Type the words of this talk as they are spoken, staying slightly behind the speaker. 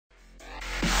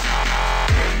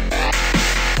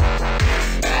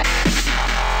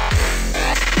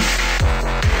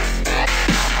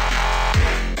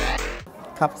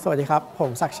ครับสวัสดีครับผม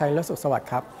ศักดิ์ชัยเลิศสุขสวัสดิ์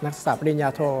ครับนักศึกษาปริญญา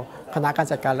โทคณะการ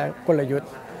จัดการและกลยุทธ์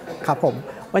ครับผม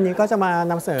วันนี้ก็จะมา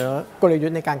นำเสนอกลยุท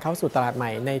ธ์ในการเข้าสู่ตลาดให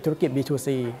ม่ในธุรกิจ B2C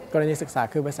กรณีศึกษา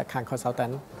คือบริษัทคอนซัลแท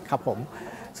นครับผม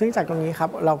ซึ่งจากตรงนี้ครับ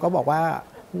เราก็บอกว่า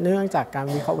เนื่องจากการ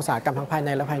วิเคราะห์อุตสาหกรรมทั้งภายใน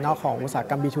และภายนอกของอุตสาห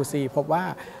กรรม B2C พบว่า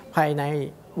ภายใน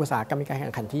อุตสาหกรรมมีการแข่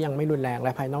งขันที่ยังไม่รุนแรงแล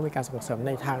ะภายนอกมีการส่งเสริมใ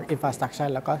นทาง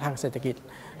infrastructure แล้วก็ทางเศรษฐกิจ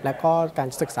และก็การ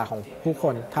ศึกษาของผู้ค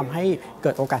นทำให้เ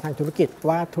กิดโอกาสทางธุรกิจ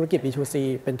ว่าธุรกิจ B2C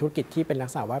เป็นธุรกิจที่เป็นลัก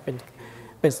ษณะว่าเ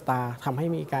ป็นสตาร์ทำให้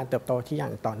มีการเติบโตที่อย่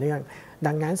างต่อเนื่อง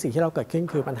ดังนั้นสิ่งที่เราเกิดขึ้น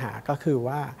คือปัญหาก็คือ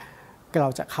ว่าเรา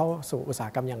จะเข้าสู่อุตสาห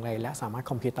กรรมอย่างไรและสามารถ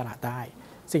คอมพิวต์ตลาดได้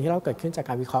สิ่งที่เราเกิดขึ้นจาก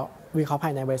การวิเคราะห์ภา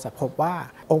ยในบริษัทพบว่า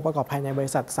องค์ประกอบภายในบริ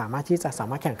ษัทสามารถ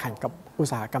แข่งขันกับอุต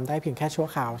สาหกรรมได้เพียงแค่ชั่ว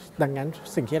คราวดังนั้น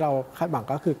สิ่งที่เราคาดหวัง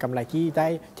ก็คือกำไรที่ได้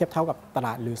เทียบเท่ากับตล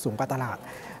าดหรือสูงกว่าตลาด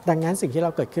ดังนั้นสิ่งที่เร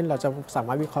าเกิดขึ้นเราจะสาม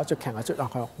ารถวิเคราะห์จุดแข็งและจุดอ่อ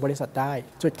นของบริษัทได้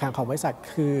จุดแข็งของบริษัท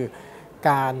คือ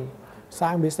การสร้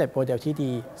าง business model ที่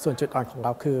ดีส่วนจุดอ่อนของเร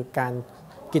าคือการ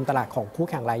กินตลาดของคู่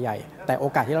แข่งรายใหญ่แต่โอ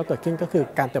กาสที่เราเกิดขึ้นก็คือ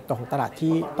การเติบโตของตลาด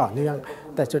ที่ต่อเนื่อง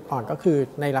แต่จุดอ่อนก็คือ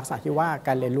ในลักษณะที่ว่าก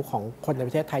ารเรียนรู้ของคนในป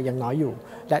ระเทศไทยยังน้อยอยู่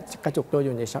และกระจุกตัวอ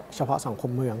ยู่ในเฉพาะสังค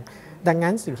มเมืองดัง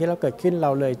นั้นสิ่งที่เราเกิดขึ้นเร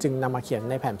าเลยจึงนำมาเขียน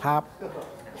ในแผนภาพ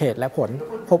เหตุและผล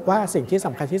พบว่าสิ่งที่ส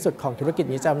ำคัญที่สุดของธุรกิจ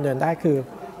นี้จะดำเนินได้คือ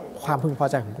ความพึงพอ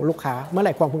ใจของลูกค้าเมื่อไห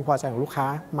ร่ความพึงพอใจของลูกค้า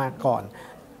มาก่อน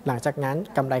หลังจากนั้น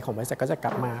กำไรของบริษัทก็จะก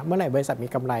ลับมาเมื่อไหร่บริษัทมี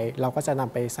กำไรเราก็จะน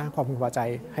ำไปสร้างความพึงพอใจ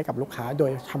ให้กับลูกค้าโด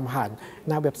ยทำผ่านห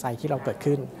น้าเว็บไซต์ที่เราเกิด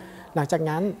ขึ้นหลังจาก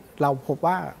นั้นเราพบ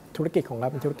ว่าธุรกิจของเรา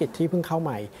เป็นธุรกิจที่เพิ่งเข้าให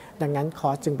ม่ดังนั้นคอ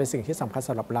สจึงเป็นสิ่งที่สำคัญส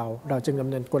ำหรับเราจึงดำ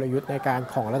เนินกลยุทธ์ในการ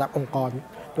ของระดับองค์กร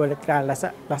โดยการลั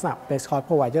กษณะ best cost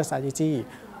provider strategy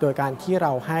โดยการที่เร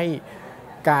าให้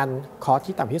การคอส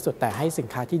ที่ต่ำที่สุดแต่ให้สิน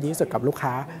ค้าที่ดีที่สุดกับลูก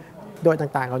ค้าโดย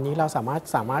ต่างๆเหล่านี้เราสามาร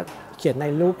ถเขียนใน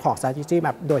รูปของ strategy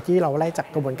map โดยที่เราไล่จาก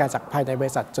กระบวนการจากภายในบ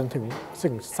ริษัทจนถึง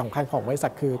สิ่งสำคัญของบริษั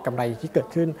ทคือกำไรที่เกิด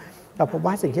ขึ้นเราพบ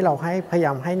ว่าสิ่งที่เราพยาย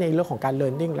ามให้ในเรื่องของการ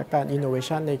learning และการ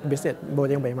innovation ใน business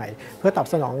model ใหม่ๆเพื่อตอบ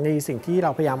สนองในสิ่งที่เร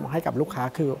าพยายามให้กับลูกค้า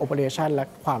คือ operation และ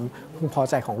ความพึงพอ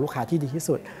ใจของลูกค้าที่ดีที่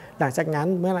สุดหลังจากนั้น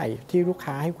เมื่อไหร่ที่ลูก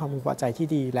ค้าให้ความพึงพอใจที่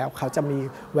ดีแล้วเขาจะมี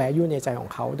value ในใจของ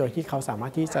เขาโดยที่เขาสามาร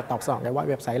ถที่จะตอบสนองได้ว่า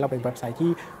เว็บไซต์เราเป็นเว็บไซต์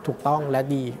ที่ถูกต้องและ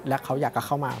ดีและเขาอยากจะเ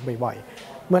ข้ามาบ่อย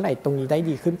ๆเมื่อไหร่ตรงนี้ได้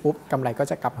ดีขึ้นปุ๊บกำไรก็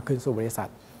จะกลับมาคืนสู่บริษั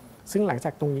ทซึ่งหลังจา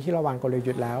กตรงนี้ที่เราวางกล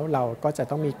ยุทธ์แล้วเราก็จะ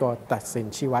ต้องมีตัวตัดสิน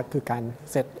ชี้วัดคือการ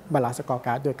เซตบาลานซ์สกอร์ก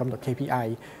าร์ดโดยกำหนด KPI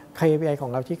ขอ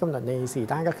งเราที่กำหนดใน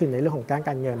4ด้านก็คือในเรื่องของก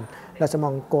ารเงินเราจะม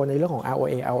องโกในเรื่องของ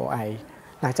ROA ROI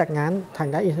หลังจากนั้นทาง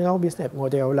ด้าน internal business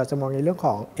model เราจะมองในเรื่องข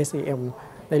อง SEM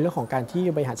ในเรื่องของการที่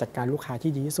บริหารจัดการลูกค้า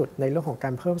ที่ดีที่สุดในเรื่องของกา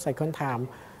รเพิ่ม cycle time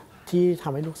ที่ท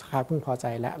ำให้ลูกค้าพึงพอใจ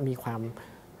และมีความ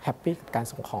แฮปปี้กับการ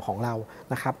ส่งของเรา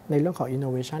นะครับในเรื่องของ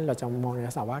innovation เราจะมองใน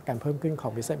ลักษณะว่าการเพิ่มขึ้นขอ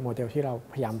ง business model ที่เรา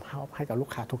พยายามให้กับลูก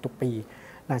ค้าทุกๆปี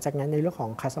หลังจากนั้นในเรื่องขอ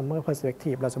ง customer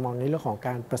perspective เราจะมองในเรื่องของก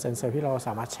าร percent sale ที่เราส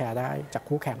ามารถแชร์ได้จาก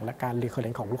คู่แข่งและการ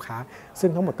recurrent ของลูกค้าซึ่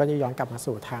งทั้งหมดก็จะย้อนกลับมา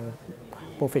สู่ทาง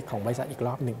profit ของบริษัทอีกร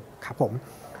อบหนึ่งครับผม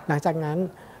หลังจากนั้น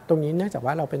ตรงนี้เนื่องจาก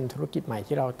ว่าเราเป็นธุรกิจใหม่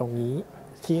ที่เราตรงนี้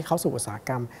ที่เข้าสู่อุตสาหก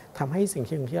รรมทำให้สิ่ง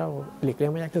ที่เราหลีกเลี่ย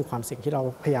งไม่ได้คือความเสี่ยงที่เรา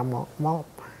พยายามมอบ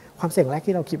ความเสี่ยงแรก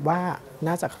ที่เราคิดว่า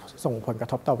น่าจะส่งผลกระ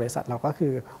ทบต่อบริษัทเราก็คื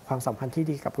อความสัมพันธ์ที่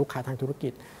ดีกับลูกค้าทางธุรกิ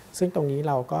จซึ่งตรงนี้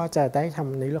เราก็จะได้ท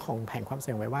ำในเรื่องของแผนความเ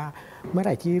สี่ยงไว้ว่าเมื่อไห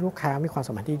ร่ที่ลูกค้ามีความ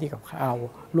สัมพันธ์ที่ดีกับเรา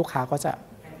ลูกค้าก็จะ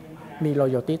มี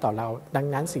loyalty ต่อเราดัง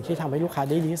นั้นสิ่งที่ทำให้ลูกค้า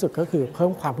ได้ดีที่สุดก็คือเพิ่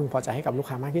มความพึงพอใจให้กับลูก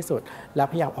ค้ามากที่สุดและ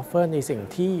พยายาม offer ในสิ่ง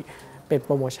ที่เป็นโป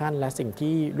รโมชั่นและสิ่ง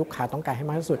ที่ลูกค้าต้องการให้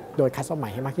มากที่สุดโดยคัสตอมไม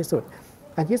ซ์ให้มากที่สุด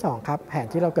อันที่2ครับแผน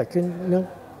ที่เราเกิดขึ้นเรื่อง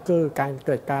คือก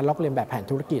ารลอกเลียนแบบแผน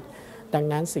ธุรกิจดัง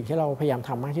นั้นสิ่งที่เราพยายามท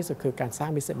ำมากที่สุดคือการสร้าง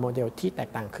business model ที่แตก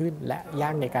ต่างขึ้นและยา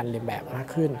กในการเรียนแบบมาก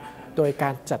ขึ้นโดยกา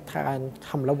รจัดการท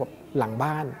ำระบบหลัง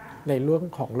บ้านในเรื่อง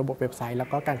ของระบบเว็บไซต์แล้ว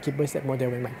ก็การคิด business model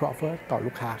ใหม่ๆเพื่อ offer ต่อ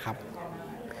ลูกค้าครับ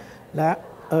และ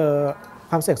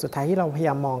ความเสี่ยงสุดท้ายที่เราพยาย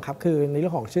ามมองครับคือในเรื่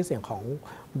องของชื่อเสียงของ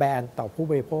แบรนด์ต่อผู้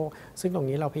บริโภคซึ่งตรง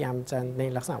นี้เราพยายามจะใน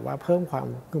ลักษณะว่าเพิ่มความ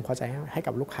พึงพอใจให้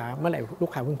กับลูกค้าเมื่อไหร่ลู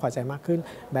กค้าพึงพอใจมากขึ้น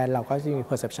แบรนด์เราก็จะมี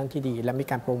perception ที่ดีและมี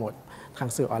การโปรโมททาง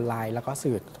สื่อออนไลน์แล้วก็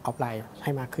สื่อออฟไลน์ใ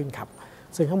ห้มากขึ้นครับ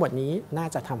ซึ่งทั้งหมดนี้น่า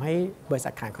จะทำให้บริษั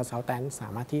ทคอนซัลแทนท์สา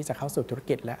มารถที่จะเข้าสู่ธุร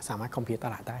กิจและสามารถคอมพิวต์ต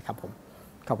ลาดได้ครับผม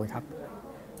ขอบคุณครับ